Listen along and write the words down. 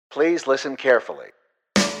Please listen carefully.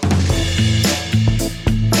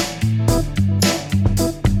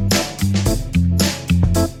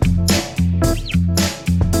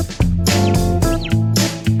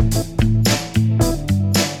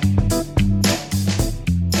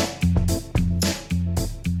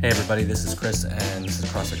 Hey everybody, this is Chris and this is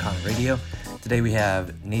CrossFit Content Radio. Today we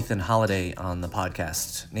have Nathan Holiday on the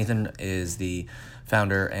podcast. Nathan is the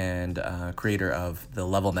founder and creator of the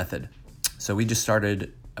Level Method. So we just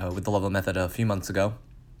started with the Level Method a few months ago.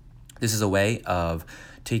 This is a way of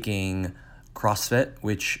taking CrossFit,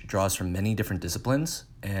 which draws from many different disciplines,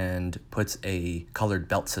 and puts a colored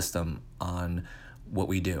belt system on what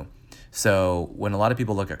we do. So when a lot of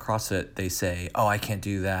people look at CrossFit, they say, oh, I can't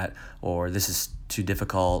do that, or this is too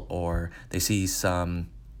difficult, or they see some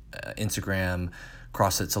Instagram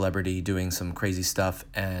CrossFit celebrity doing some crazy stuff,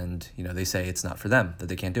 and they say it's not for them, that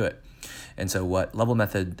they can't do it. And so what Level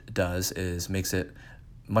Method does is makes it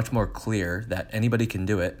much more clear that anybody can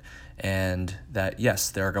do it, and that yes,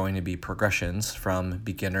 there are going to be progressions from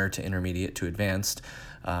beginner to intermediate to advanced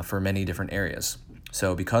for many different areas.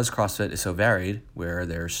 So because CrossFit is so varied, where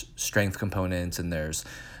there's strength components and there's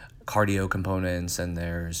cardio components and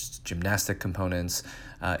there's gymnastic components,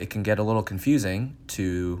 it can get a little confusing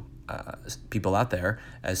to people out there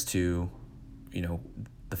as to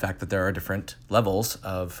the fact that there are different levels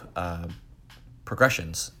of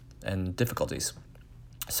progressions and difficulties.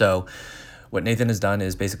 So what Nathan has done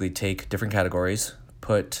is basically take different categories,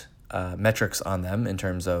 put metrics on them in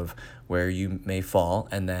terms of where you may fall,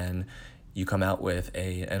 and then you come out with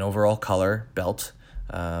an overall color belt,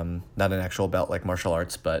 not an actual belt like martial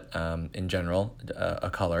arts, but in general, a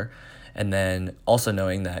color. And then also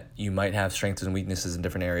knowing that you might have strengths and weaknesses in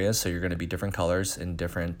different areas, so you're going to be different colors in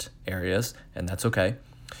different areas, and that's okay.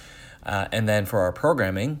 And then for our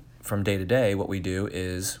programming, from day to day, what we do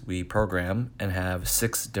is we program and have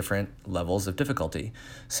 6 different levels of difficulty.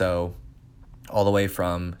 So all the way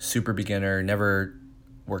from super beginner, never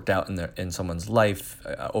worked out in someone's life,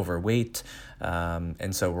 overweight,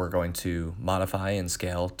 and so we're going to modify and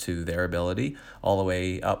scale to their ability, all the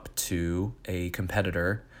way up to a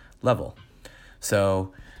competitor level.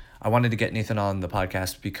 So I wanted to get Nathan on the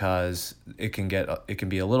podcast because it can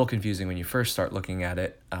be a little confusing when you first start looking at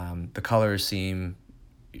it. The colors seem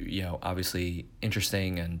obviously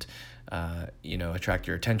interesting and attract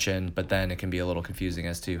your attention, but then it can be a little confusing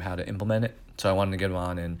as to how to implement it. So I wanted to get him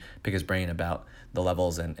on and pick his brain about the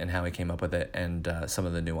levels and how he came up with it, and some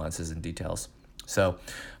of the nuances and details. So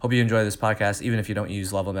hope you enjoy this podcast. Even if you don't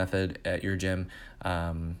use Level Method at your gym,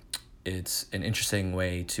 it's an interesting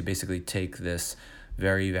way to basically take this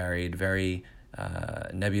very varied, very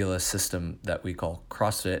nebulous system that we call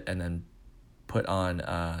CrossFit, and then put on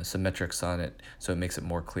some metrics on it so it makes it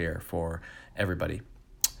more clear for everybody.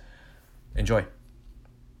 Enjoy.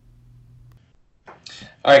 All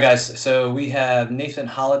right, guys. So we have Nathan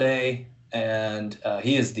Holiday, and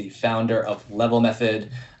he is the founder of Level Method.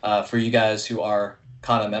 For you guys who are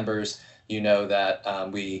Kana members, you know that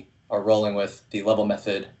we are rolling with the Level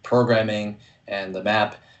Method programming and the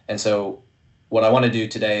map. And so what I want to do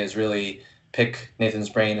today is really pick Nathan's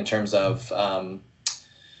brain in terms of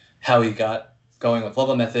how he got going with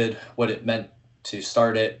Level Method, what it meant to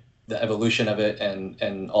start it, the evolution of it,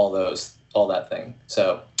 and all that thing.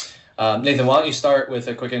 So Nathan, why don't you start with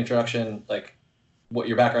a quick introduction, like what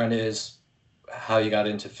your background is, how you got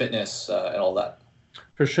into fitness, and all that.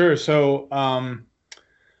 For sure. So when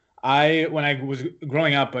I was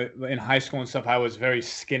growing up in high school and stuff, I was very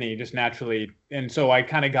skinny, just naturally. And so I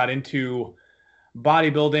kind of got into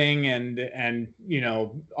bodybuilding and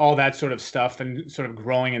all that sort of stuff, and sort of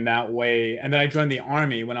growing in that way. And then I joined the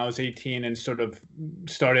Army when I was 18 and sort of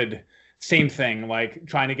started same thing, like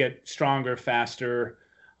trying to get stronger, faster.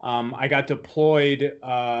 I got deployed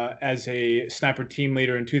as a sniper team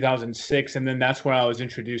leader in 2006, and then that's where I was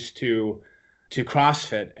introduced to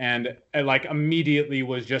CrossFit, and I immediately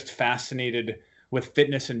was just fascinated with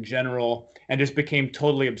fitness in general, and just became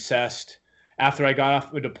totally obsessed. After I got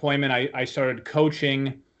off a deployment, I started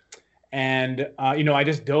coaching, and I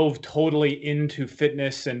just dove totally into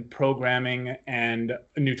fitness and programming and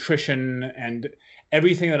nutrition and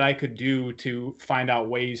everything that I could do to find out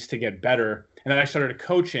ways to get better. And then I started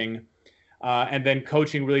coaching, and then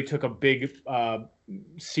coaching really took a big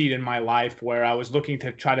seat in my life, where I was looking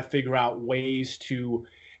to try to figure out ways to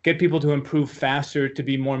get people to improve faster, to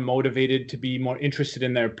be more motivated, to be more interested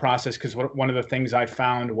in their process. Because one of the things I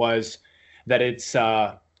found was that it's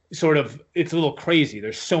a little crazy.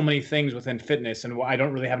 There's so many things within fitness, and I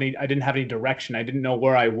didn't have any direction. I didn't know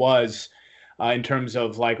where I was in terms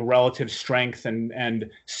of relative strength and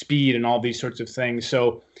speed and all these sorts of things.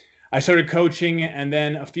 So I started coaching, and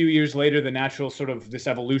then a few years later, the natural sort of this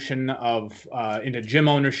evolution of into gym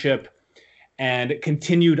ownership, and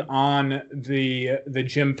continued on the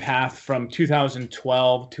gym path from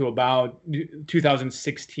 2012 to about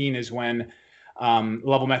 2016 is when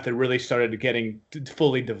Level Method really started getting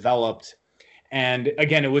fully developed. And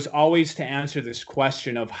again, it was always to answer this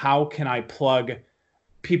question of how can I plug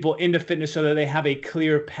people into fitness so that they have a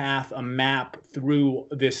clear path, a map through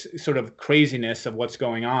this sort of craziness of what's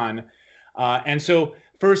going on. And so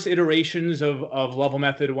first iterations of Level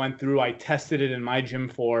Method went through. I tested it in my gym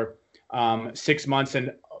for 6 months,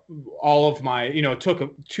 and all of my, it took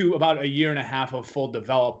about a year and a half of full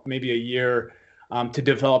develop, maybe a year to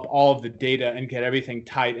develop all of the data and get everything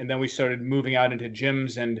tight. And then we started moving out into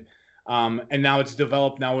gyms, and now it's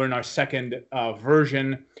developed. Now we're in our second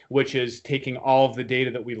version, which is taking all of the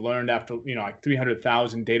data that we learned after, like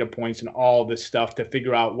 300,000 data points and all this stuff to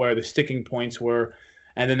figure out where the sticking points were.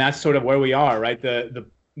 And then that's sort of where we are, right?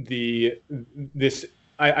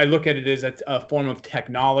 I look at it as a form of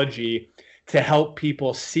technology to help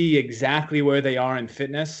people see exactly where they are in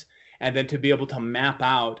fitness, and then to be able to map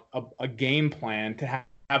out a game plan, to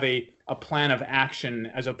have a plan of action,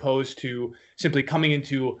 as opposed to simply coming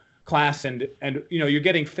into class and you're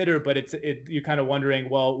getting fitter, but you're kind of wondering,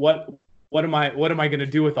 well, what am I going to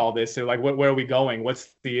do with all this? So like, where are we going? What's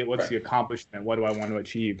the accomplishment? What do I want to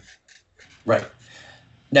achieve? Right.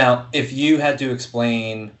 Now, if you had to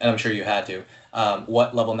explain, and I'm sure you had to,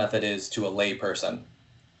 what Level Method is to a lay person,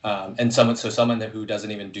 and someone who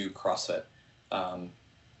doesn't even do CrossFit,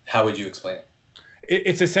 how would you explain it?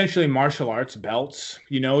 It's essentially martial arts belts,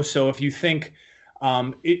 so if you think,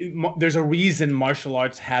 there's a reason martial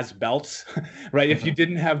arts has belts, right? If you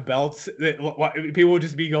didn't have belts, people would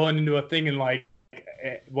just be going into a thing and like,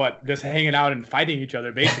 just hanging out and fighting each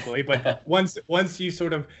other, basically. But once you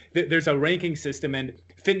sort of, there's a ranking system, and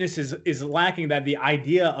fitness is lacking that. The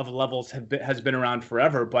idea of levels has been around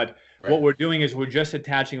forever, but right. What we're doing is we're just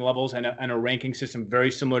attaching levels and a ranking system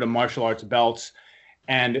very similar to martial arts belts,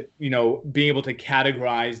 and being able to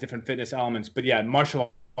categorize different fitness elements. But yeah,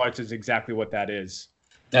 martial arts is exactly what that is.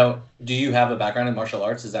 Now, do you have a background in martial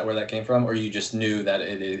arts? Is that where that came from, or you just knew that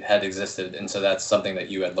it had existed, and so that's something that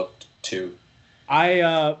you had looked to?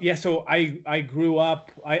 So I grew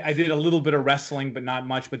up, I did a little bit of wrestling, but not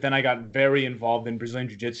much. But then I got very involved in Brazilian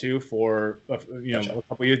Jiu-Jitsu for, a couple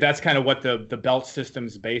of years. That's kind of what the belt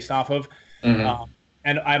system's based off of. Mm-hmm.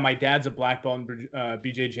 And my dad's a black belt in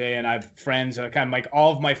BJJ, and I have friends, kind of like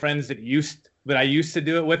all of my friends that I used to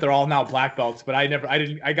do it with are all now black belts, but I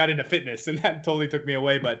got into fitness, and that totally took me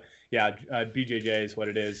away. But yeah, BJJ is what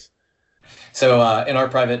it is. So in our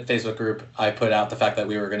private Facebook group, I put out the fact that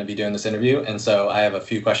we were going to be doing this interview, and so I have a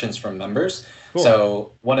few questions from members. Cool.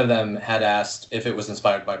 So one of them had asked if it was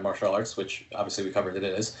inspired by martial arts, which obviously we covered that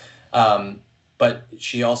it is. But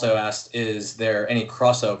she also asked, is there any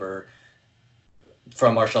crossover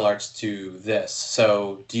from martial arts to this?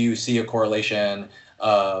 So do you see a correlation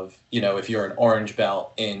of, if you're an orange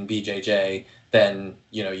belt in BJJ, then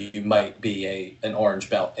you might be an orange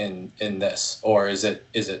belt in this, or is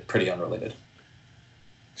it pretty unrelated?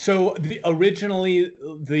 So originally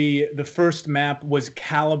the first map was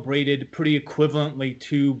calibrated pretty equivalently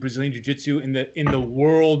to Brazilian Jiu-Jitsu in the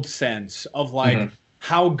world sense of like, mm-hmm.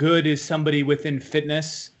 How good is somebody within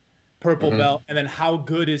fitness, purple mm-hmm. belt, and then how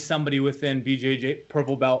good is somebody within BJJ,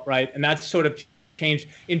 purple belt, right? And that's sort of changed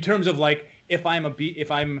in terms of like, if I'm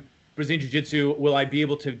Brazilian Jiu-Jitsu, will I be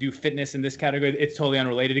able to do fitness in this category? It's totally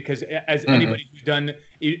unrelated, because as mm-hmm. anybody who's done,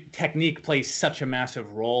 technique plays such a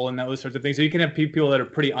massive role in those sorts of things. So you can have people that are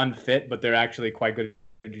pretty unfit, but they're actually quite good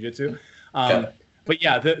at Jiu-Jitsu. But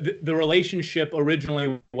yeah, the relationship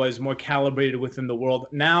originally was more calibrated within the world.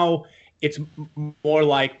 Now it's more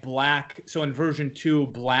like black. So in version 2,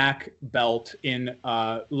 black belt in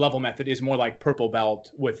Level Method is more like purple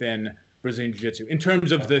belt within Brazilian Jiu-Jitsu in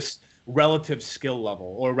terms of this relative skill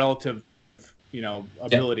level or relative,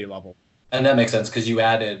 ability level. And that makes sense, because you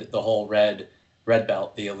added the whole red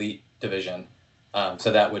belt, the elite division.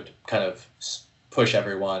 So that would kind of push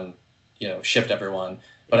everyone, shift everyone.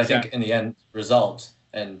 But exactly. I think in the end result,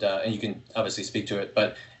 and you can obviously speak to it,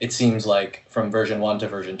 but it seems like from version 1 to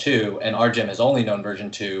version 2, and our gym has only known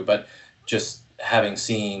version 2, but just having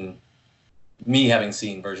seen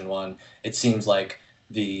version 1, it seems like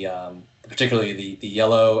particularly the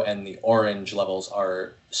yellow and the orange levels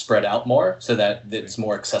are spread out more, so that it's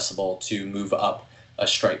more accessible to move up a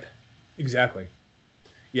stripe. Exactly.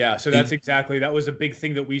 Yeah, so that was a big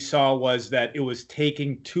thing that we saw, was that it was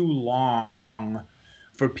taking too long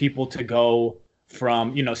for people to go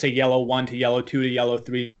from, say yellow 1 to yellow 2 to yellow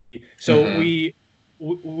 3. So mm-hmm.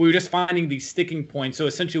 we were just finding these sticking points. So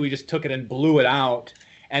essentially we just took it and blew it out.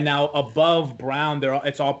 And now above brown,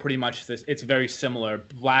 it's all pretty much this. It's very similar.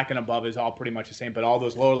 Black and above is all pretty much the same, but all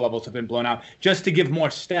those lower levels have been blown out just to give more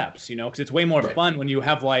steps, because it's way more fun when you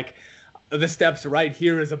have like the steps right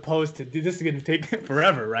here as opposed to this is going to take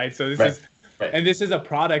forever, right? So this is a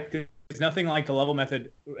product. It's nothing like the level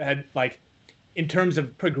method had, like, in terms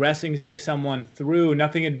of progressing someone through,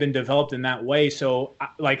 nothing had been developed in that way. So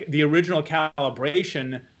like the original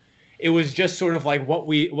calibration, it was just sort of like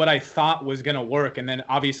what I thought was going to work. And then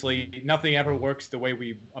obviously nothing ever works the way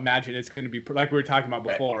we imagine it's going to be, like we were talking about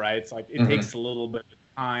before, right? It's like, it takes a little bit of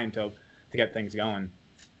time to get things going.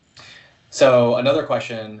 So another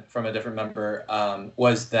question from a different member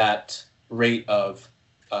was that rate of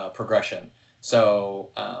progression. So,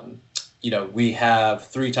 we have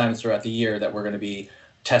 3 times throughout the year that we're going to be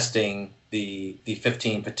testing the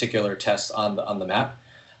 15 particular tests on the map.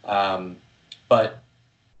 But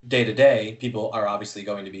day to day, people are obviously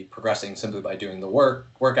going to be progressing simply by doing the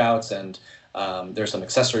workouts, and there's some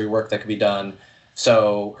accessory work that could be done.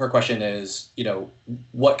 So her question is,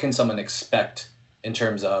 what can someone expect in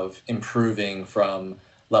terms of improving from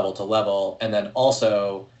level to level? And then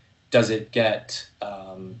also, does it take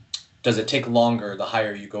longer the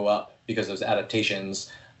higher you go up, because those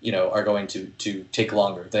adaptations, are going to take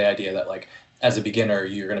longer? The idea that, like, as a beginner,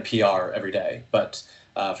 you're going to PR every day, but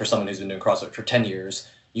for someone who's been doing CrossFit for 10 years,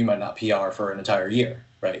 you might not PR for an entire year,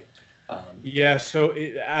 right? So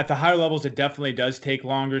at the higher levels, it definitely does take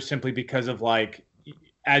longer, simply because of, like,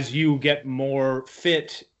 as you get more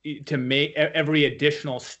fit, to make every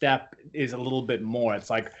additional step is a little bit more. It's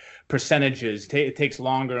like percentages. It takes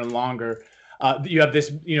longer and longer. You have this,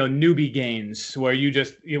 newbie gains where you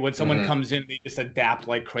just, when someone comes in, they just adapt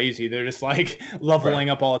like crazy. They're just like leveling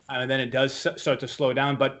up all the time, and then it does start to slow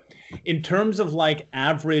down. But in terms of like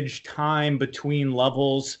average time between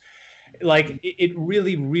levels, like it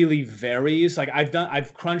really, really varies. Like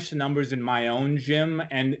I've crunched the numbers in my own gym,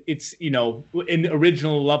 and it's, in the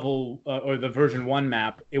original level or the version 1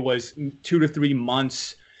 map, it was 2 to 3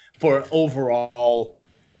 months for overall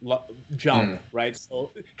jump, right? So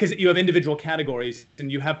because you have individual categories,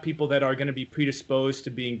 and you have people that are going to be predisposed to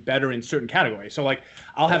being better in certain categories. So like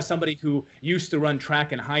I'll have somebody who used to run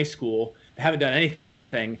track in high school, haven't done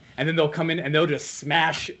anything, and then they'll come in and they'll just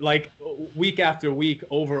smash, like, week after week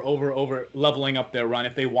over leveling up their run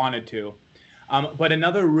if they wanted to. But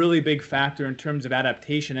another really big factor in terms of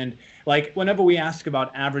adaptation, and like whenever we ask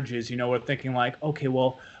about averages, we're thinking like, okay,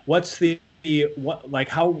 well, what's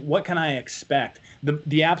what can I expect?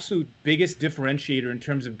 The absolute biggest differentiator in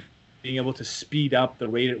terms of being able to speed up the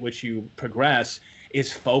rate at which you progress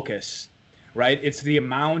is focus, right? It's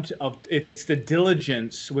the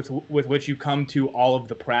diligence with which you come to all of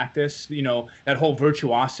the practice, that whole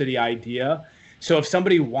virtuosity idea. So if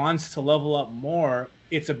somebody wants to level up more,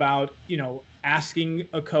 it's about, asking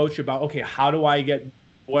a coach about, okay,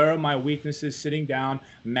 where are my weaknesses, sitting down,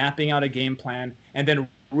 mapping out a game plan, and then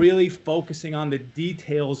really focusing on the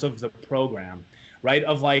details of the program, right?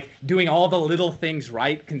 Of like doing all the little things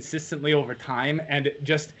right consistently over time. And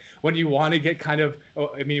just when you want to get kind of,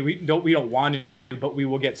 we don't want to, but we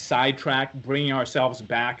will get sidetracked, bringing ourselves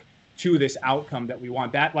back to this outcome that we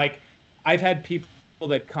want. That, like, I've had people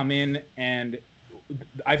that come in, and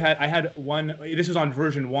I had one, this was on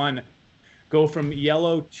version 1, go from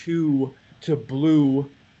yellow 2 to blue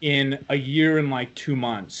in a year and like 2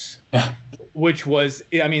 months, which was,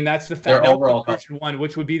 that's the fact. Overall version 1,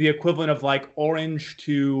 which would be the equivalent of like orange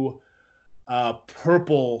to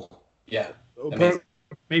purple. Yeah.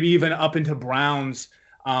 Maybe even up into browns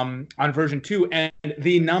on version 2. And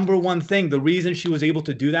the number one thing, the reason she was able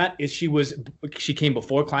to do that is she came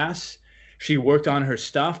before class. She worked on her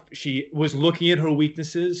stuff. She was looking at her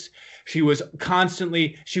weaknesses. She wasn't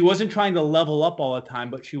trying to level up all the time,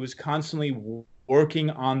 but she was constantly working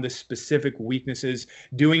on the specific weaknesses,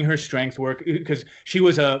 doing her strength work, because she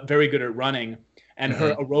was very good at running, and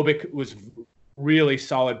her aerobic was really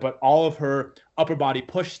solid, but all of her upper body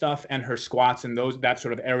push stuff and her squats and that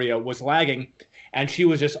sort of area was lagging. And she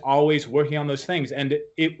was just always working on those things. And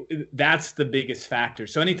that's the biggest factor.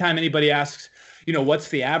 So anytime anybody asks, what's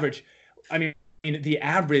the average? The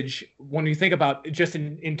average, when you think about just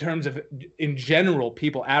in terms of, in general,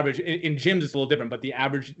 people average, in gyms it's a little different, but the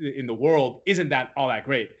average in the world isn't all that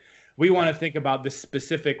great. We want to think about the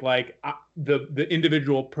specific, like the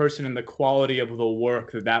individual person and the quality of the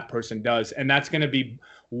work that person does. And that's going to be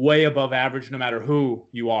way above average no matter who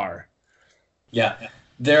you are. Yeah.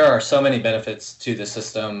 There are so many benefits to the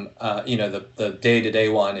system. The day-to-day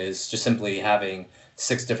one is just simply having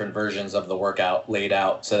 6 different versions of the workout laid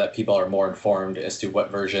out so that people are more informed as to what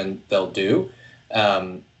version they'll do.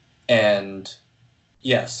 And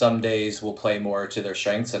yeah, some days will play more to their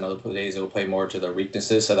strengths and other days it will play more to their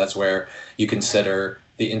weaknesses. So that's where you consider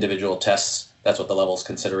the individual tests. That's what the levels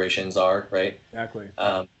considerations are, right? Exactly.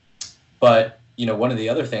 But, one of the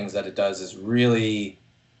other things that it does is really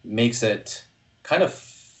makes it kind of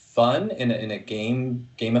fun in a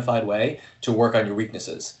gamified way to work on your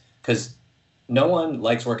weaknesses. Because no one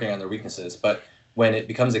likes working on their weaknesses, but when it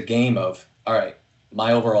becomes a game of, all right,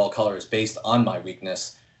 my overall color is based on my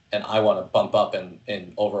weakness, and I want to bump up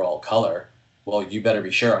in overall color, well, you better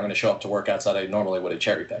be sure I'm going to show up to workouts that I normally would have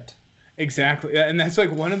cherry-picked. Exactly. And that's like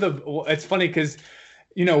it's funny because,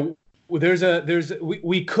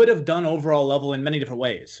 we could have done overall level in many different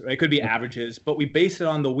ways, right? It could be averages, but we base it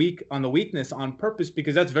on the weakness on purpose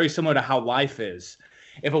because that's very similar to how life is.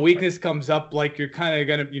 If a weakness comes up, like you're kind of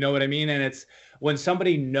going to, you know what I mean? And it's when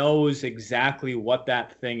somebody knows exactly what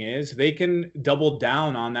that thing is, they can double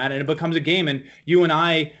down on that and it becomes a game. And you and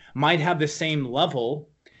I might have the same level,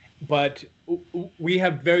 but we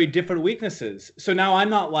have very different weaknesses. So now I'm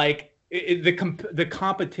not like, the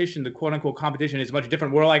competition, the quote unquote competition is much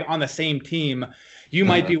different. We're like on the same team. You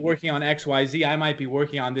might be working on XYZ. I might be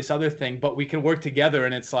working on this other thing, but we can work together.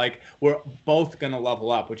 And it's like, we're both going to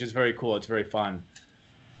level up, which is very cool. It's very fun.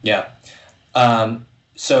 Yeah.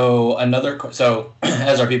 So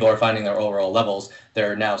as our people are finding their overall levels,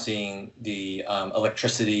 they're now seeing the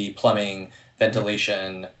electricity, plumbing,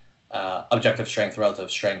 ventilation, objective strength,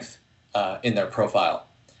 relative strength in their profile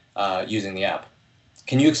using the app.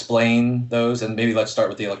 Can you explain those? And maybe let's start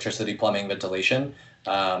with the electricity, plumbing, ventilation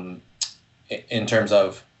in terms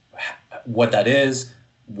of what that is,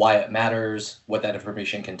 why it matters, what that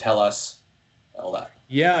information can tell us, all that.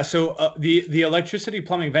 Yeah, so the electricity,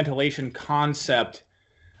 plumbing, ventilation concept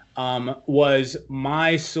was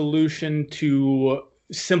my solution to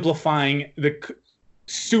simplifying the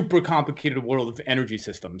super complicated world of energy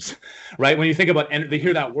systems, right? When you think about they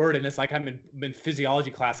hear that word and it's like I'm in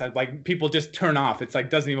physiology class, like people just turn off. It's like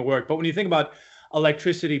doesn't even work. But when you think about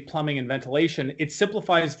electricity, plumbing, and ventilation, it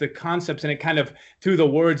simplifies the concepts and it kind of through the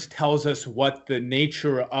words tells us what the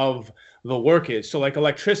nature of the work is. So like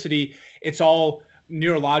electricity, it's all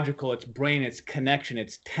neurological, it's brain, it's connection,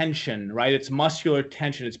 it's tension, right? It's muscular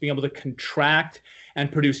tension. It's being able to contract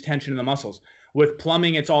and produce tension in the muscles. With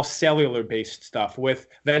plumbing, it's all cellular based stuff. With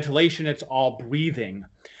ventilation, it's all breathing,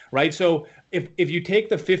 right? So if you take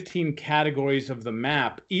the 15 categories of the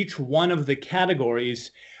map, each one of the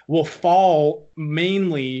categories will fall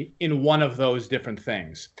mainly in one of those different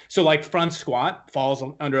things. So like front squat falls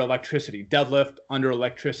under electricity, deadlift under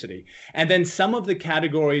electricity. And then some of the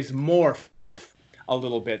categories morph a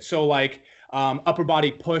little bit. So like upper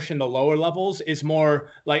body push in the lower levels is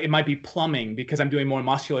more like it might be plumbing because I'm doing more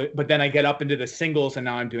muscular, but then I get up into the singles and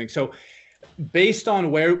now I'm doing so based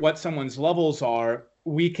on what someone's levels are,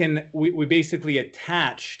 we basically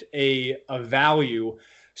attached a value.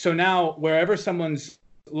 So now wherever someone's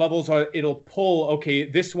levels are, it'll pull, okay,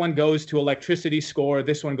 this one goes to electricity score,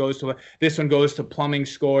 this one goes to plumbing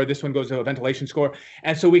score, this one goes to a ventilation score.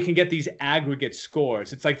 And so we can get these aggregate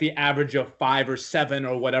scores. It's like the average of 5 or 7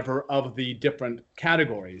 or whatever of the different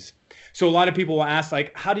categories. So a lot of people will ask,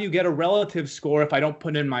 like, how do you get a relative score if I don't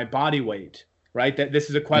put in my body weight, right? That this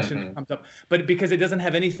is a question that comes up, but because it doesn't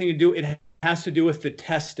have anything to do, it has to do with the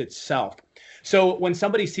test itself. So when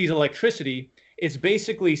somebody sees electricity, it's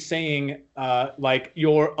basically saying like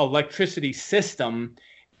your electricity system,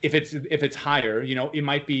 if it's higher,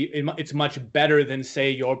 it's much better than say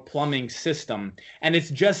your plumbing system, and it's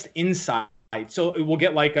just inside. So we'll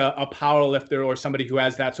get like a power lifter or somebody who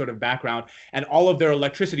has that sort of background, and all of their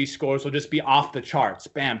electricity scores will just be off the charts,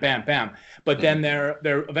 bam, bam, bam. But then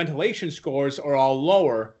their ventilation scores are all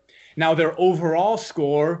lower. Now their overall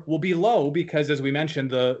score will be low because, as we mentioned,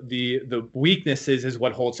 the weaknesses is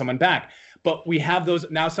what holds someone back. But we have those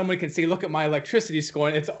now. Someone can say, "Look at my electricity score,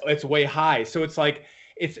 and it's way high." So it's like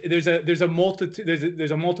there's a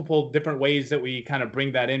multiple different ways that we kind of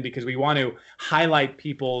bring that in because we want to highlight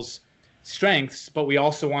people's strengths, but we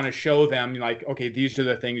also want to show them like, okay, these are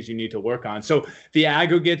the things you need to work on. So the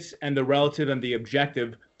aggregates and the relative and the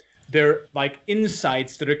objective, they're like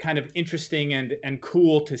insights that are kind of interesting and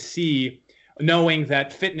cool to see, knowing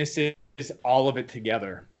that fitness is all of it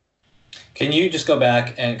together. Can you just go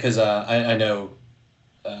back and because I know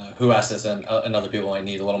who asked this and other people might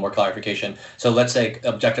need a little more clarification. So let's say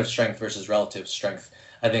objective strength versus relative strength.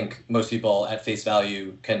 I think most people at face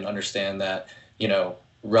value can understand that,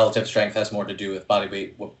 relative strength has more to do with body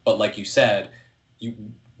weight. But like you said,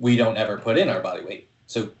 we don't ever put in our body weight.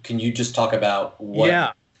 So can you just talk about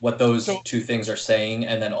what those two things are saying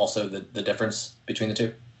and then also the difference between the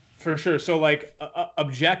two? For sure. So like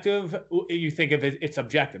objective, you think of it, it's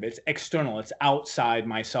objective, it's external, it's outside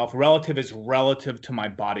myself. Relative is relative to my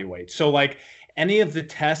body weight. So like any of the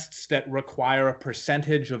tests that require a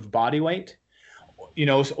percentage of body weight,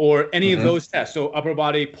 or any of those tests. So upper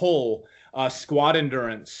body pull, squat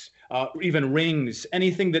endurance, even rings,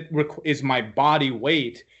 anything that is my body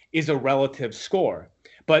weight is a relative score.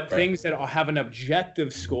 But things that have an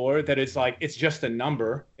objective score that is like, it's just a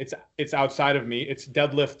number, it's outside of me, it's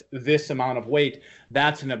deadlift this amount of weight,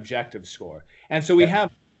 that's an objective score. And so we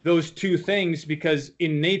have those two things because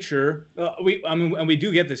in nature, and we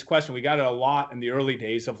do get this question, we got it a lot in the early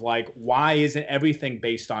days of like, why isn't everything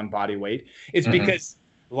based on body weight? It's because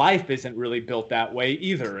life isn't really built that way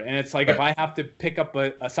either. And it's like, if I have to pick up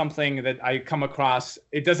something that I come across,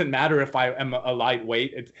 it doesn't matter if I am a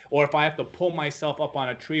lightweight or if I have to pull myself up on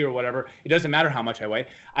a tree or whatever, it doesn't matter how much I weigh.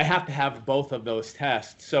 I have to have both of those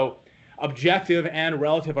tests. So objective and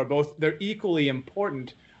relative they're equally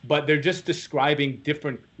important, but they're just describing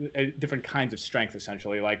different kinds of strength,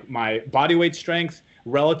 essentially, like my body weight strength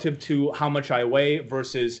relative to how much I weigh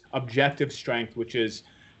versus objective strength, which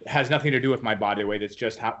has nothing to do with my body weight. It's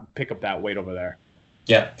just pick up that weight over there.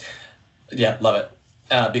 Yeah, love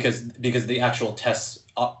it. Because the actual tests,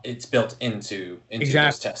 it's built into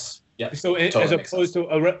those tests. Yeah. So totally as opposed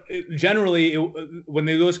to generally, when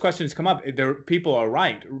those questions come up, people are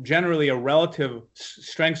right. Generally, a relative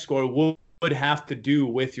strength score would have to do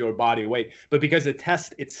with your body weight, but because the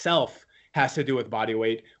test itself has to do with body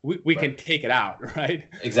weight, we can take it out, right?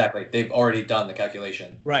 Exactly. They've already done the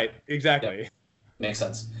calculation. Right. Exactly. Yep. Makes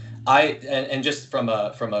sense. And just from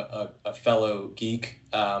a fellow geek,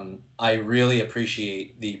 I really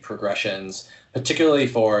appreciate the progressions, particularly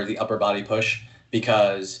for the upper body push,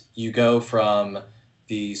 because you go from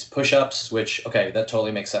these push-ups, which, okay, that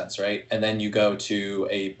totally makes sense, right? And then you go to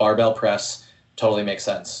a barbell press, totally makes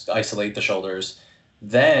sense. Isolate the shoulders.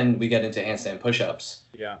 Then we get into handstand push-ups.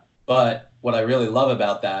 Yeah. But what I really love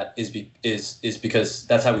about that is because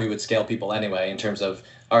that's how we would scale people anyway, in terms of,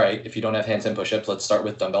 all right, if you don't have handstand push-ups, let's start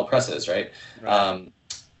with dumbbell presses, right?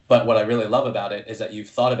 But what I really love about it is that you've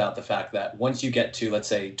thought about the fact that once you get to, let's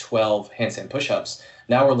say, 12 handstand push-ups,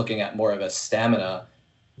 now we're looking at more of a stamina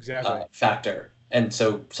factor. And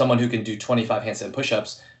so someone who can do 25 handstand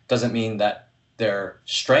push-ups doesn't mean that their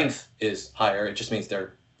strength is higher. It just means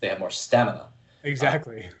they have more stamina.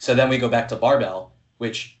 Exactly. So then we go back to barbell,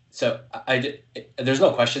 which... So there's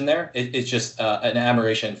no question there. It's just an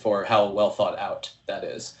admiration for how well thought out that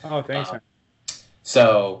is. Oh, thanks.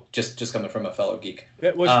 So just coming from a fellow geek.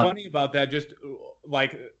 What's funny about that, just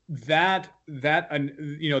like that,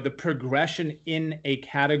 the progression in a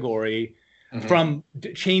category from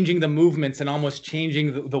changing the movements and almost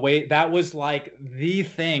changing the way, that was like the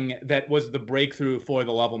thing that was the breakthrough for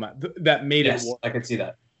the level that made it work. I could see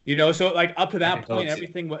that. So like up to that point,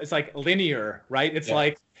 everything was like linear, right? It's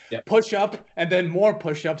like push up and then more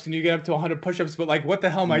push-ups and you get up to 100 push-ups, but like, what the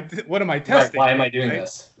hell what am I testing? Why am I doing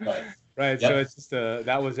this? Right. So it's just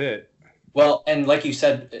that was it. Well, and like you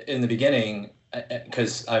said in the beginning,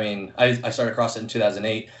 because I mean, I started CrossFit in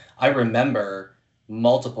 2008. I remember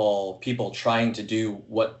multiple people trying to do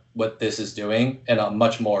what this is doing in a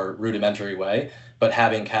much more rudimentary way, but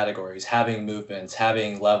having categories, having movements,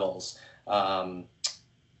 having levels.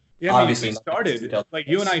 Yeah, obviously we started like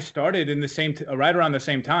you and I started in the same right around the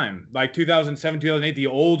same time, like 2007, 2008, the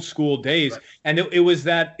old school days, and it was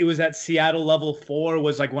that Seattle level 4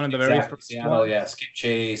 was like one of the very first Seattle, Skip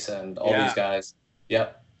Chase and all these guys.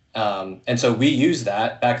 Yep. And so we used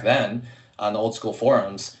that back then on the old school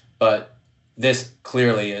forums, but this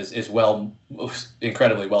clearly is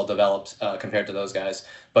incredibly well developed compared to those guys.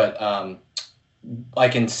 But I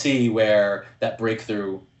can see where that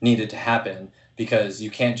breakthrough needed to happen, because you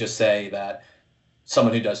can't just say that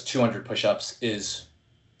someone who does 200 push-ups is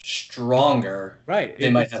stronger. Right. They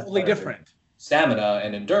might have totally different stamina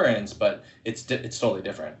and endurance, but it's totally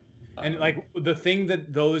different. And like the thing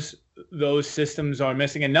that those systems are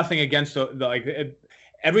missing, and nothing against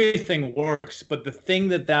everything works, but the thing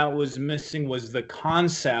that was missing was the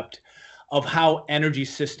concept of how energy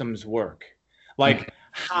systems work. Like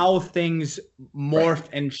how things morph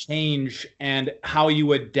and change and how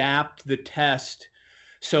you adapt the test.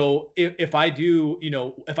 So if I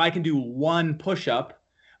can do one push-up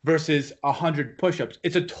versus 100 push-ups,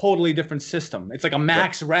 it's a totally different system. It's like a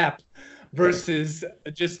max rep versus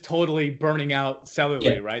just totally burning out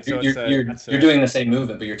cellularly, right? So you're doing the same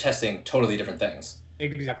movement, but you're testing totally different things.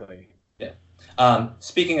 Exactly. Yeah.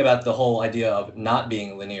 Speaking about the whole idea of not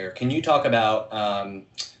being linear, can you talk about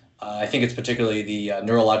I think it's particularly the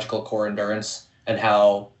neurological core endurance and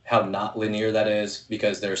how how not linear that is,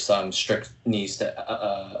 because there's some strict knees to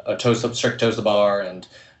strict toes to bar, and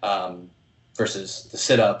versus the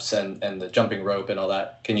sit-ups and the jumping rope and all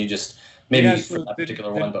that. Can you just maybe for that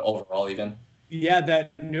particular one, but overall even? Yeah,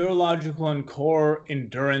 that neurological and core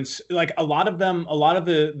endurance, like a lot of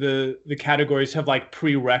the categories have like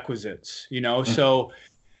prerequisites, so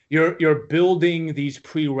you're building these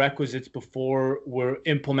prerequisites before we're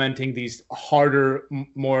implementing these harder,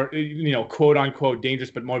 more, quote unquote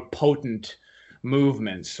dangerous, but more potent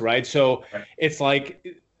movements, right? So It's like,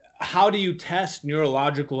 how do you test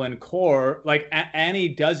neurological and core? Like Annie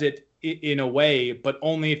does it in a way, but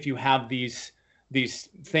only if you have these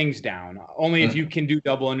things down. Only if you can do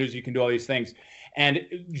double unders, you can do all these things. And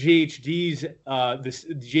GHD's this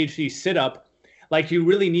GHD sit up, like you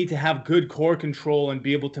really need to have good core control and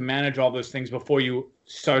be able to manage all those things before you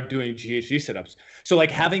start doing GHD sit-ups. So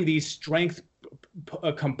like having these strength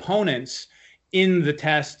components in the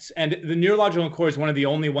tests, and the neurological core is one of the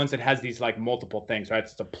only ones that has these like multiple things, right?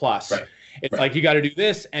 It's a plus. Right. It's like you got to do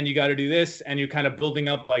this and you got to do this, and you're kind of building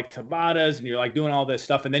up like Tabatas, and you're like doing all this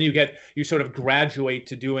stuff, and then you sort of graduate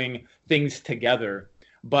to doing things together.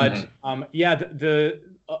 But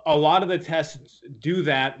a lot of the tests do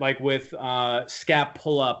that, like with scap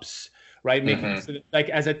pull-ups, right? Making so that, like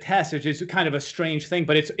as a test, which is kind of a strange thing,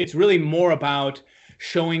 but it's really more about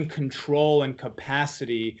showing control and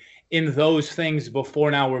capacity in those things before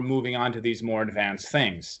now we're moving on to these more advanced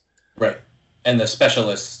things. Right. And the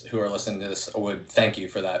specialists who are listening to this would thank you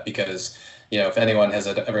for that, because, if anyone has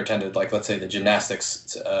ever attended, like, let's say the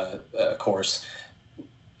gymnastics course,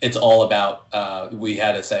 it's all about, we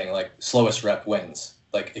had a saying, like, slowest rep wins.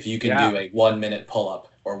 Like, if you can do a 1 minute pull-up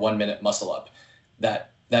or 1 minute muscle up,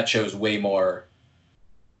 that shows way more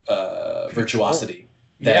virtuosity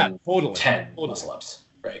than 10 muscle ups,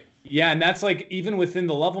 right? Yeah, and that's like, even within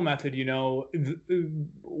the level method,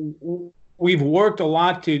 we've worked a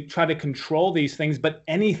lot to try to control these things, but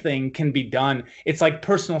anything can be done. It's like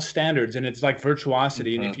personal standards, and it's like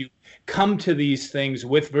virtuosity. And if you come to these things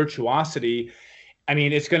with virtuosity, I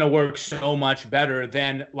mean, it's going to work so much better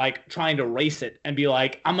than like trying to race it and be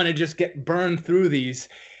like, I'm going to just get burned through these,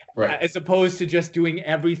 as opposed to just doing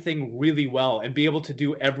everything really well and be able to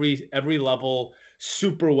do every level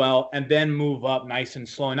super well and then move up nice and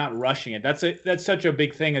slow and not rushing it. That's such a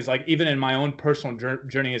big thing, is like, even in my own personal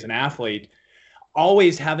journey as an athlete,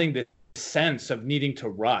 always having the sense of needing to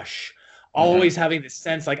rush. Always having this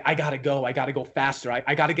sense like, I gotta go faster.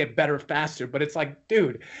 I gotta get better faster. But it's like,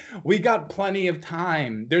 dude, we got plenty of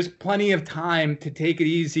time. There's plenty of time to take it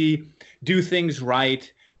easy, do things right.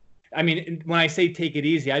 I mean, when I say take it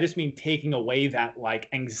easy, I just mean taking away that like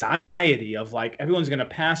anxiety of like, everyone's gonna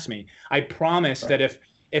pass me. I promise that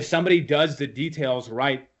if somebody does the details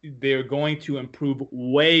right, they're going to improve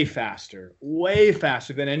way faster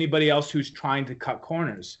than anybody else who's trying to cut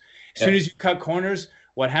corners. As soon as you cut corners,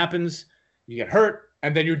 what happens? You get hurt,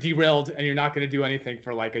 and then you're derailed, and you're not going to do anything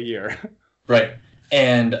for like a year. Right.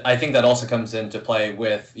 And I think that also comes into play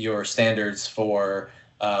with your standards for,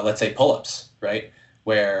 let's say, pull-ups, right?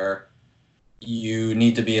 Where you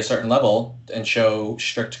need to be a certain level and show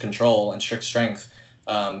strict control and strict strength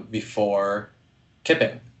before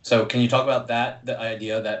kipping. So can you talk about that, the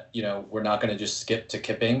idea that, we're not going to just skip to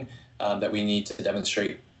kipping, that we need to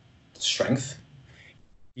demonstrate strength?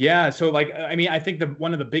 Yeah. So like, I mean, I think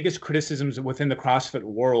one of the biggest criticisms within the CrossFit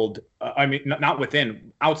world, I mean, not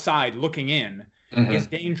within, outside looking in, is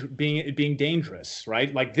being dangerous,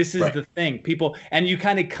 right? Like, this is the thing, people, and you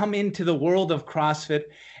kind of come into the world of CrossFit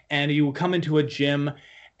and you come into a gym,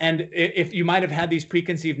 and if you might have had these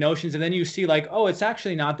preconceived notions, and then you see like, oh, it's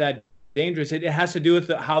actually not that dangerous. It has to do with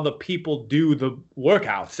how the people do the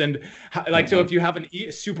workouts, and like, so if you have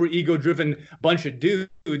a super ego-driven bunch of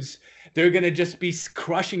dudes, they're going to just be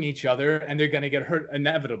crushing each other and they're going to get hurt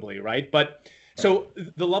inevitably, right? But so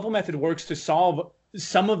the level method works to solve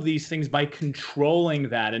some of these things by controlling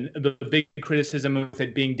that. And the big criticism of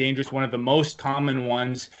it being dangerous, one of the most common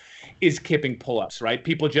ones, is kipping pull-ups, right?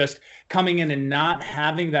 People just coming in and not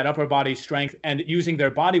having that upper body strength and using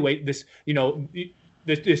their body weight, this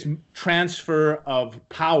transfer of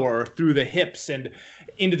power through the hips and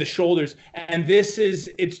into the shoulders. And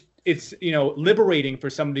it's liberating for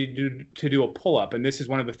somebody to do a pull-up. And this is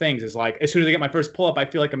one of the things, is like, as soon as I get my first pull-up, I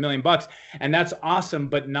feel like $1 million, and that's awesome,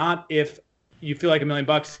 but not if you feel like $1 million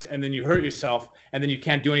and then you hurt yourself and then you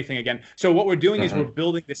can't do anything again. So what we're doing is we're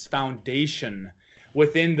building this foundation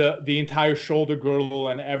within the entire shoulder girdle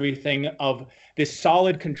and everything of this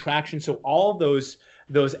solid contraction. So all those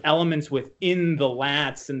elements within the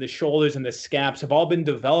lats and the shoulders and the scaps have all been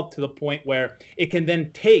developed to the point where it can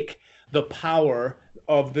then take the power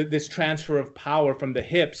of this transfer of power from the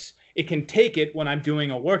hips. It can take it when I'm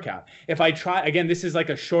doing a workout. If I try, again, this is like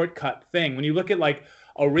a shortcut thing. When you look at like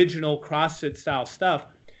original CrossFit style stuff,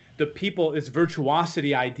 the people, this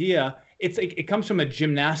virtuosity idea, it comes from a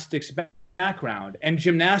gymnastics background. And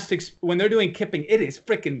gymnastics, when they're doing kipping, it is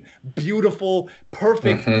freaking beautiful,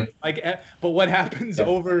 perfect. But what happens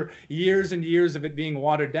over years and years of it being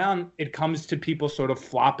watered down, it comes to people sort of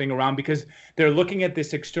flopping around because they're looking at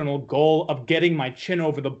this external goal of getting my chin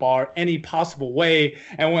over the bar any possible way.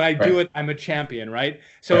 And when I do it, I'm a champion, right?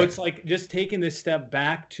 So it's like just taking this step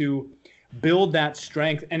back to build that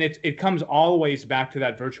strength, and it comes always back to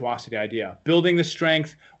that virtuosity idea, building the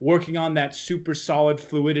strength, working on that super solid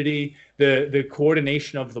fluidity, the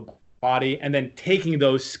coordination of the body, and then taking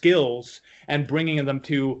those skills and bringing them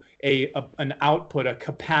to an output, a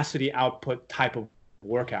capacity output type of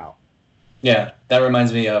workout. Yeah, that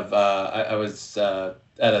reminds me of I was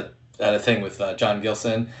at a thing with John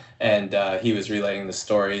Gilson, and he was relaying the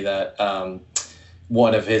story that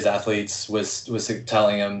one of his athletes was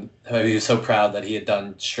telling him how he was so proud that he had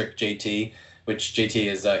done strict JT, which JT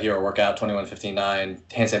is a hero workout, 21-15-9,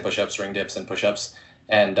 handstand push-ups, ring dips, and push-ups.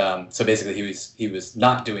 And so basically he was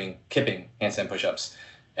not doing kipping handstand push-ups.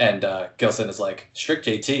 And Gilson is like, strict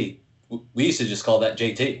JT, we used to just call that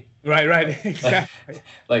JT. Right, exactly.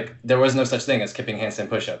 Like there was no such thing as kipping handstand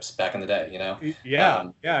push-ups back in the day, you know? Yeah,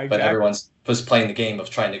 exactly. But everyone was playing the game of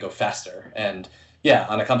trying to go faster. And yeah,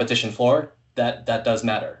 on a competition floor, that does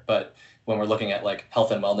matter. But when we're looking at like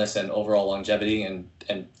health and wellness and overall longevity and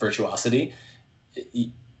virtuosity,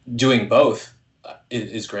 doing both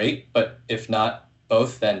is great. But if not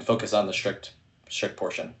both, then focus on the strict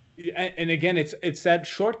portion. And again, it's that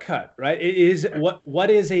shortcut, right? It is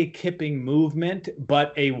what is a kipping movement,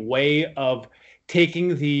 but a way of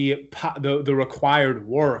taking the required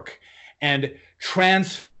work and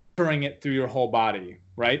transferring it through your whole body,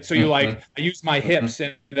 right? So you're like, I use my hips,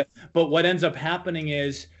 but what ends up happening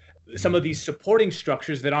is some of these supporting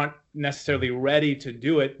structures that aren't necessarily ready to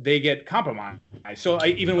do it, they get compromised. So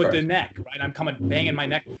even with the neck, right? I'm banging my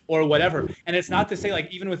neck or whatever. And it's not to say like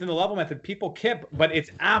even within the level method, people kip, but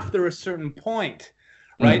it's after a certain point,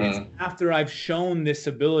 right? It's after I've shown this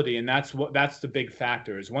ability. And that's the big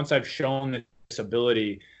factor is once I've shown this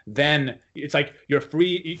ability, then it's like you're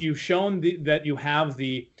free. You've shown that you have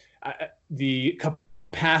the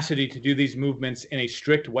capacity to do these movements in a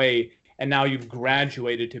strict way. And now you've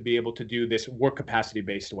graduated to be able to do this work capacity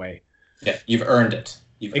based way. Yeah, you've earned it.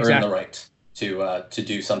 You've earned the right to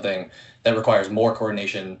do something that requires more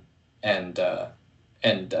coordination and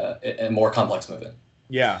more complex movement.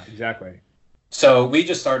 Yeah, exactly. So we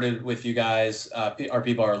just started with you guys. Our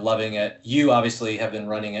people are loving it. You obviously have been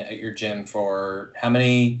running it at your gym for how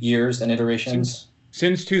many years and iterations?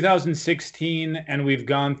 Since 2016, and we've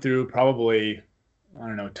gone through probably, I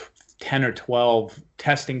don't know, 10 or 12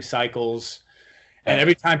 testing cycles. And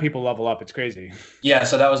every time people level up, it's crazy. Yeah,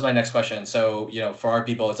 so that was my next question. So, for our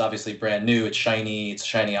people, it's obviously brand new. It's shiny. It's a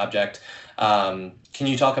shiny object. Can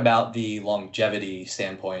you talk about the longevity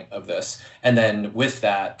standpoint of this? And then with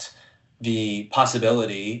that, the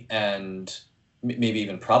possibility and maybe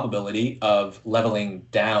even probability of leveling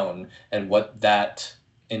down and what that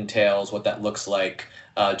entails, what that looks like,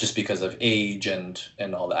 just because of age and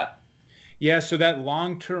all that. Yeah, so that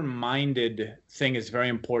long-term minded thing is very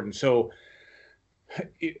important. So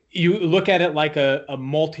you look at it like a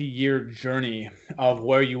multi-year journey of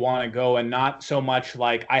where you want to go and not so much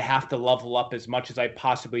like I have to level up as much as I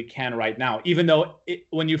possibly can right now, even though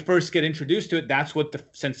when you first get introduced to it, that's what the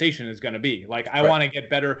sensation is going to be. Like, I want to get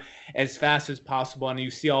better as fast as possible. And you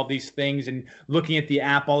see all these things and looking at the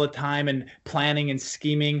app all the time and planning and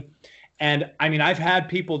scheming. And I mean, I've had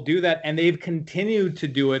people do that and they've continued to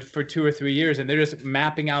do it for 2 or 3 years and they're just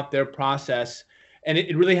mapping out their process. And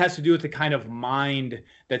it really has to do with the kind of mind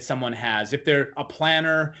that someone has. If they're a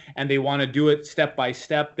planner and they want to do it step by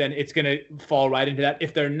step, then it's going to fall right into that.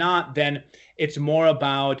 If they're not, then it's more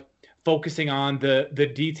about focusing on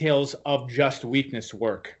the details of just weakness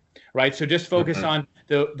work, right? So just focus on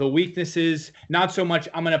the weaknesses, not so much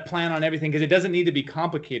I'm going to plan on everything, because it doesn't need to be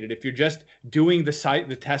complicated. If you're just doing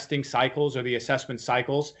the testing cycles or the assessment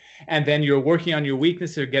cycles, and then you're working on your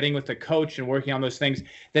weaknesses or getting with the coach and working on those things,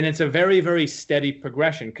 then it's a very, very steady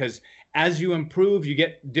progression, because as you improve, you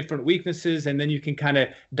get different weaknesses, and then you can kind of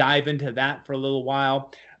dive into that for a little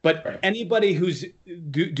while. But anybody who's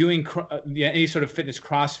doing any sort of fitness,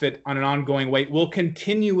 CrossFit on an ongoing way will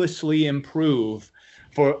continuously improve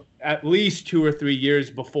for at least 2 or 3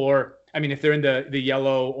 years before, I mean, if they're in the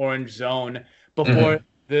yellow, orange zone, before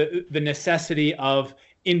the necessity of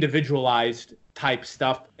individualized type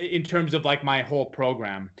stuff in terms of like my whole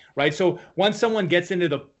program, right? So once someone gets into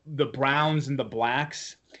the browns and the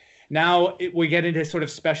blacks, now we get into sort of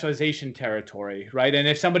specialization territory, right? And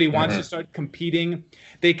if somebody wants to start competing,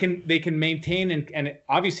 they can maintain and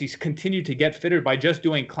obviously continue to get fitter by just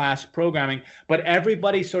doing class programming. But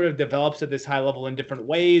everybody sort of develops at this high level in different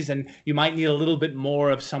ways, and you might need a little bit more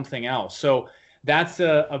of something else. So that's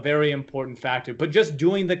a very important factor. But just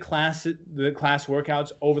doing the class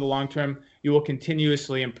workouts over the long term, you will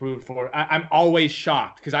continuously improve. I'm always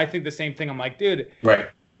shocked because I think the same thing. I'm like, dude, right.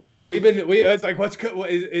 It's like, what's good?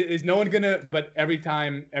 Is no one gonna? But every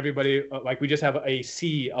time, everybody, like, we just have a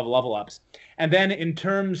sea of level ups. And then in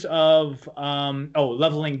terms of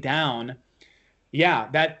leveling down, yeah,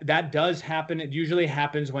 that does happen. It usually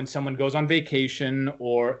happens when someone goes on vacation,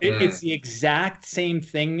 or it's the exact same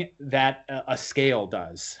thing that a scale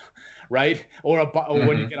does, right? Or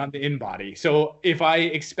when you get on the InBody. So if I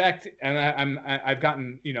expect, and I've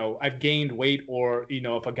gotten, I've gained weight, or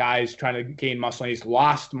if a guy's trying to gain muscle and he's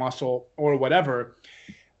lost muscle or whatever,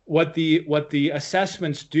 what the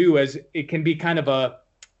assessments do is it can be kind of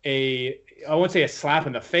I won't say a slap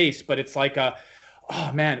in the face, but it's like oh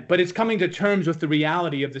man, but it's coming to terms with the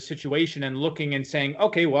reality of the situation and looking and saying,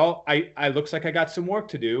 okay, well, I looks like I got some work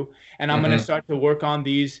to do, and I'm going to start to work on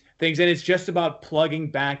these things. And it's just about plugging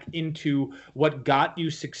back into what got you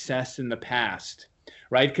success in the past,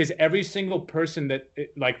 right? Because every single person that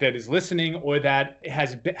is listening or that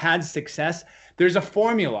has had success, there's a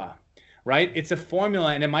formula, right? It's a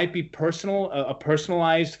formula, and it might be a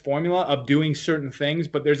personalized formula of doing certain things,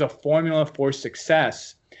 but there's a formula for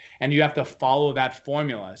success. And you have to follow that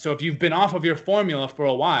formula. So if you've been off of your formula for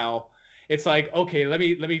a while, it's like, okay, let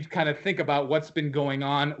me kind of think about what's been going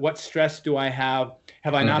on. What stress do I have?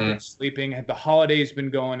 Have I not been sleeping? Have the holidays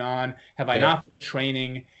been going on? Have I not been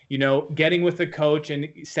training? Getting with the coach and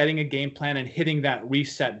setting a game plan and hitting that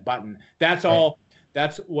reset button. That's all.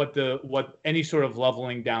 That's what any sort of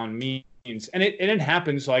leveling down means. And it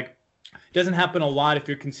happens, like, it doesn't happen a lot if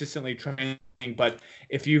you're consistently training. But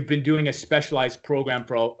if you've been doing a specialized program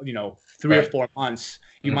for 3 or 4 months,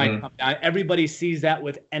 you might come down. Everybody sees that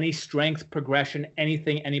with any strength progression,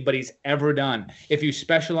 anything anybody's ever done. If you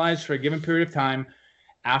specialize for a given period of time,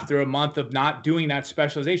 after a month of not doing that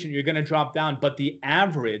specialization, you're going to drop down. But the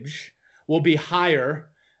average will be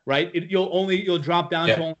higher, right? You'll drop down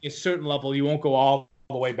to only a certain level. You won't go all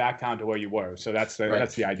the way back down to where you were. So that's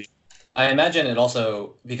the idea. I imagine it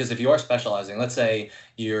also, because if you are specializing, let's say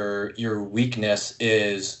your weakness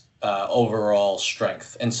is overall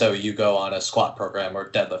strength, and so you go on a squat program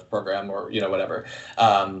or deadlift program or whatever,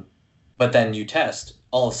 but then you test,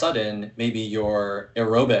 all of a sudden maybe your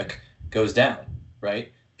aerobic goes down,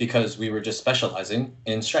 right? Because we were just specializing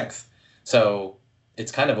in strength. So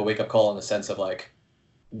it's kind of a wake-up call in the sense of like,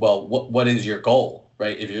 well, what is your goal?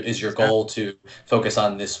 Right? Is your goal to focus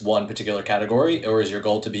on this one particular category, or is your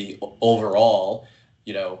goal to be overall,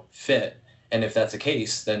 fit? And if that's the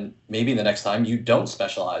case, then maybe the next time you don't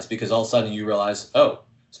specialize, because all of a sudden you realize, oh,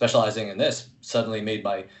 specializing in this suddenly made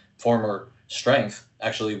my former strength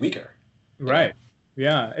actually weaker. Right.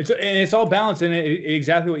 Yeah. It's all balanced, and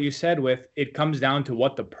exactly what you said with it comes down to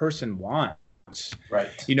what the person wants. Right.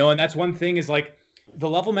 And that's one thing is like, the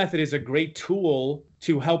level method is a great tool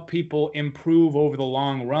to help people improve over the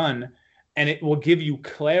long run, and it will give you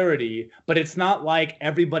clarity, but it's not like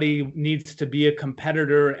everybody needs to be a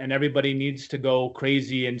competitor and everybody needs to go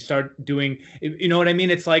crazy and start doing, what I mean?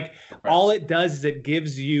 It's like, all it does is it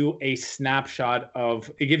gives you a snapshot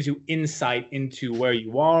it gives you insight into where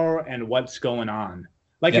you are and what's going on,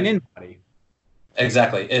 like an InBody.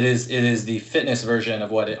 Exactly. It is the fitness version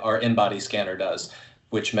of what our InBody scanner does,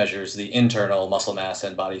 which measures the internal muscle mass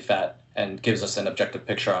and body fat and gives us an objective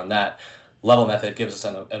picture on that. Level method gives us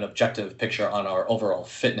an objective picture on our overall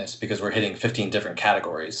fitness, because we're hitting 15 different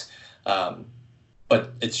categories.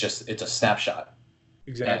 But it's a snapshot.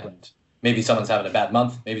 Exactly. And maybe someone's having a bad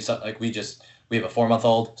month. Maybe we have a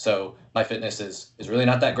 4-month-old, so my fitness is really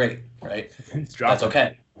not that great, right? That's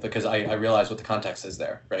okay, because I realize what the context is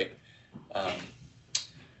there, right?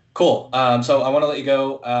 Cool. So I want to let you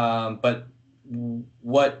go, but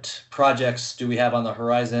what projects do we have on the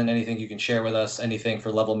horizon? Anything you can share with us? Anything for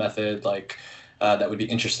Level Method, like that would be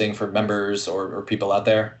interesting for members or people out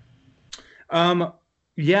there?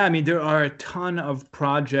 Yeah, I mean, there are a ton of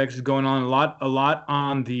projects going on, a lot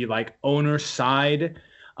on the like owner side,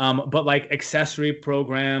 but like accessory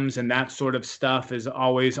programs and that sort of stuff is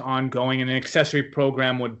always ongoing. And an accessory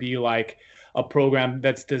program would be like a program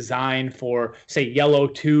that's designed for, say, yellow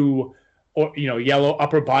 2 or yellow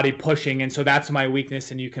upper body pushing, and so that's my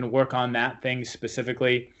weakness, and you can work on that thing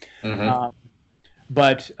specifically.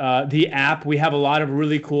 But the app, we have a lot of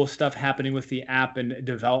really cool stuff happening with the app and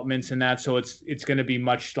developments and that. So it's going to be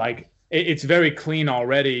much like it's very clean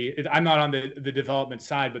already. I'm not on the development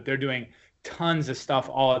side, but they're doing tons of stuff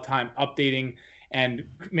all the time, updating and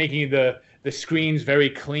making the screens very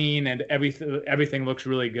clean, and everything looks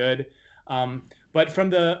really good. But from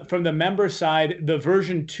the member side, the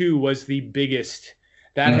version 2 was the biggest.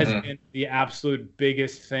 That has been the absolute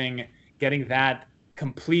biggest thing, getting that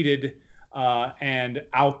completed and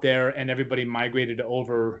out there, and everybody migrated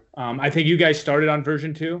over. I think you guys started on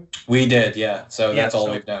version 2. We did, yeah. So that's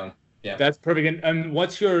all we've done. Yeah, that's perfect. And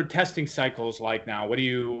what's your testing cycles like now?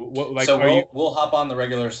 So we'll hop on the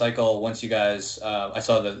regular cycle once you guys. I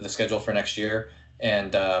saw the schedule for next year,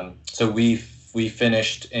 and so we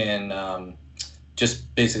finished in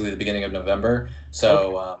just basically the beginning of November.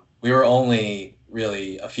 So we were only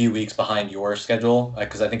really a few weeks behind your schedule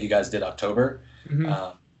because I think you guys did October.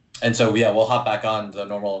 And so we'll hop back on the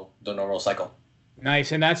normal cycle.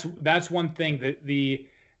 Nice, and that's one thing that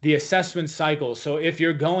the assessment cycle. So if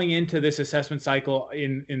you're going into this assessment cycle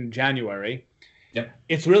in January,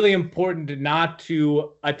 it's really important not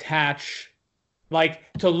to attach,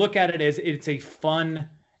 to look at it as it's a fun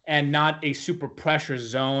and not a super pressure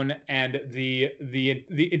zone, and the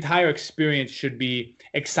entire experience should be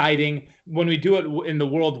exciting. When we do it in the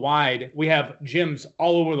worldwide, we have gyms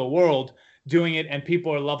all over the world doing it, and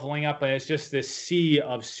people are leveling up, and it's just this sea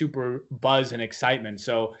of super buzz and excitement.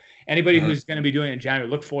 So anybody who's going to be doing it in January,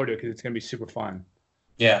 look forward to it because it's going to be super fun.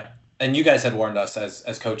 Yeah, and you guys had warned us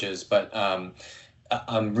as coaches, but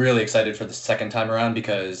I'm really excited for the second time around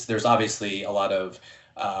because there's obviously a lot of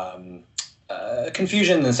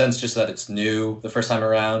confusion in the sense just that it's new the first time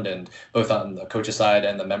around, and both on the coach's side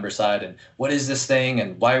and the member side, and what is this thing,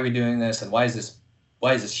 and why are we doing this, and why is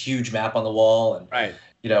this huge map on the wall, and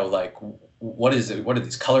what is it? What are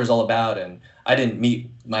these colors all about? And I didn't meet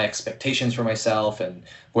my expectations for myself. And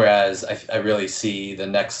whereas I really see the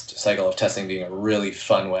next cycle of testing being a really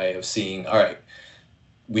fun way of seeing, all right,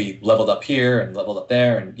 we leveled up here and leveled up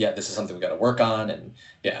there, and this is something we got to work on. And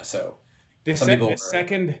so the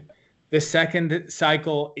second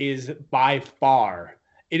cycle is by far.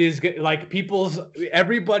 It is like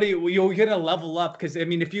everybody, you're going to level up because, I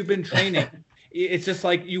mean, if you've been training, it's just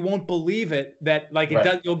like you won't believe it that it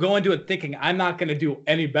does. You'll go into it thinking I'm not going to do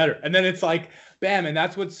any better, and then it's like bam, and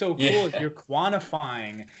that's what's so cool is you're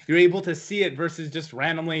quantifying. You're able to see it versus just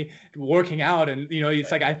randomly working out, and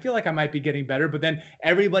it's like I feel like I might be getting better, but then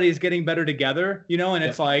everybody's getting better together, and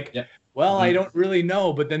it's like. Well, I don't really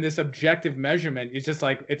know, but then this objective measurement is just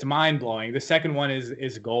like it's mind blowing. The second one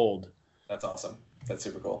is gold. That's awesome. That's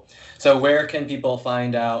super cool. So where can people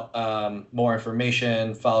find out more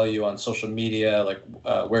information, follow you on social media?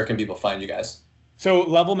 Where can people find you guys? So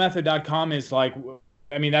levelmethod.com is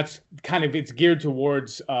that's kind of, it's geared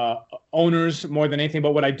towards owners more than anything.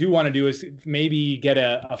 But what I do want to do is maybe get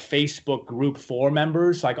a Facebook group for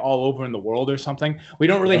members, all over in the world or something. We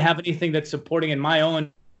don't really have anything that's supporting in my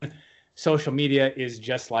own social media is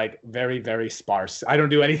just very, very sparse. I don't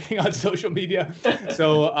do anything on social media.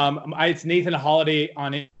 So it's Nathan Holiday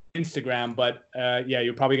on Instagram, but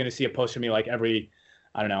you're probably going to see a post from me every,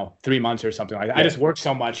 I don't know, 3 months or something like that. I just work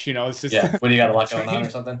so much, it's just. What do you got a lot going on or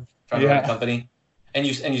something? Trying to run a company. And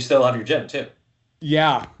you still have your gym too.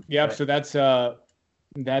 Yeah. Right. So that's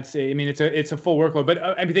it's a full workload,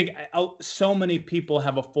 but I think so many people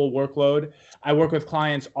have a full workload. I work with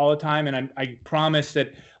clients all the time, and I promise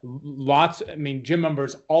that gym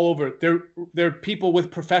members all over, they're people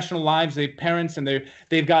with professional lives, they have parents, and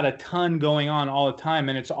they've got a ton going on all the time.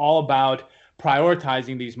 And it's all about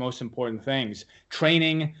prioritizing these most important things.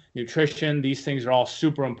 Training, nutrition, these things are all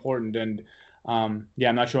super important. And I'm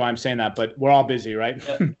not sure why I'm saying that, but we're all busy, right?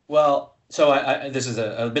 Well, so this is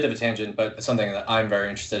a bit of a tangent, but something that I'm very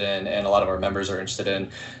interested in, and a lot of our members are interested in.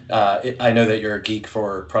 I know that you're a geek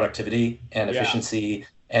for productivity and efficiency,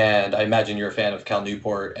 and I imagine you're a fan of Cal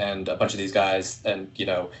Newport and a bunch of these guys, and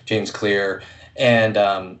James Clear.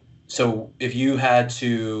 And so, if you had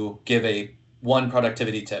to give one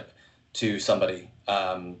productivity tip to somebody,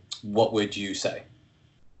 what would you say?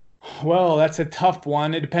 Well, that's a tough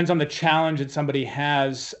one. It depends on the challenge that somebody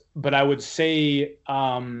has, but I would say.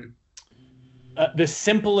 The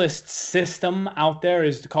simplest system out there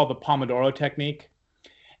is called the Pomodoro technique,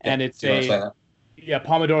 and it's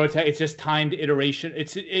Pomodoro. It's just timed iteration.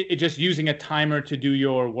 It's just using a timer to do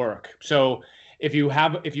your work. So if you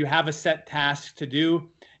have a set task to do,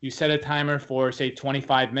 you set a timer for say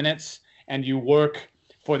 25 minutes, and you work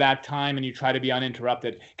for that time, and you try to be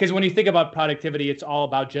uninterrupted. Because when you think about productivity, it's all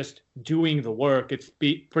about just doing the work. It's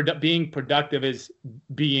being productive is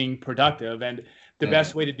being productive, and the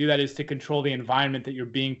best way to do that is to control the environment that you're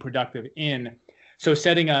being productive in. So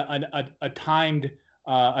setting a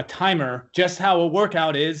timer, just how a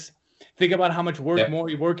workout is. Think about how much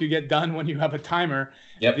work you get done when you have a timer.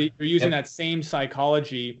 You're using that same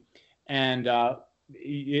psychology, and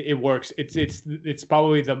it works. It's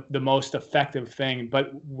probably the most effective thing.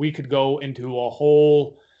 But we could go into a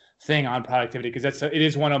whole thing on productivity because it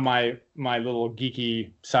is one of my little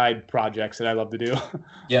geeky side projects that I love to do.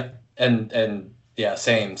 Yeah, and yeah,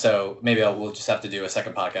 same. So maybe we'll just have to do a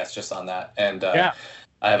second podcast just on that. And I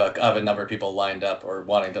have a number of people lined up or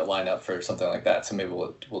wanting to line up for something like that. So maybe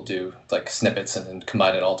we'll do like snippets and then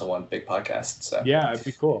combine it all to one big podcast. So yeah, it'd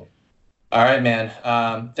be cool. All right, man.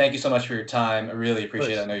 Thank you so much for your time. I really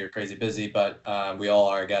appreciate it. I know you're crazy busy, but we all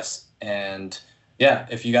are, I guess. And yeah,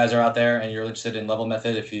 if you guys are out there and you're interested in Level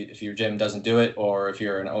Method, if your gym doesn't do it, or if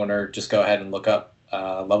you're an owner, just go ahead and look up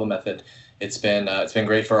Level Method. It's been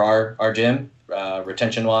great for our gym,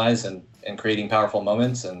 retention wise, and creating powerful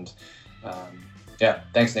moments. And yeah,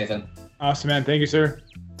 thanks, Nathan. Awesome, man. Thank you, sir.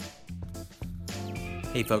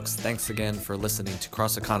 Hey, folks. Thanks again for listening to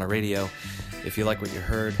CrossFit Radio. If you like what you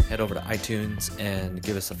heard, head over to iTunes and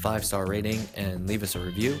give us a 5-star rating and leave us a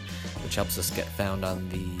review, which helps us get found on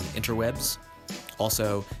the interwebs.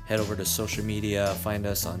 Also, head over to social media, find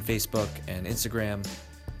us on Facebook and Instagram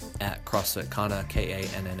at CrossFit Kanna,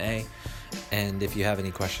 Kanna. And if you have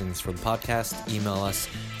any questions for the podcast, email us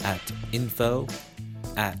at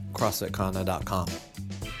info@crossfitkanna.com.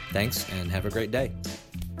 Thanks, and have a great day.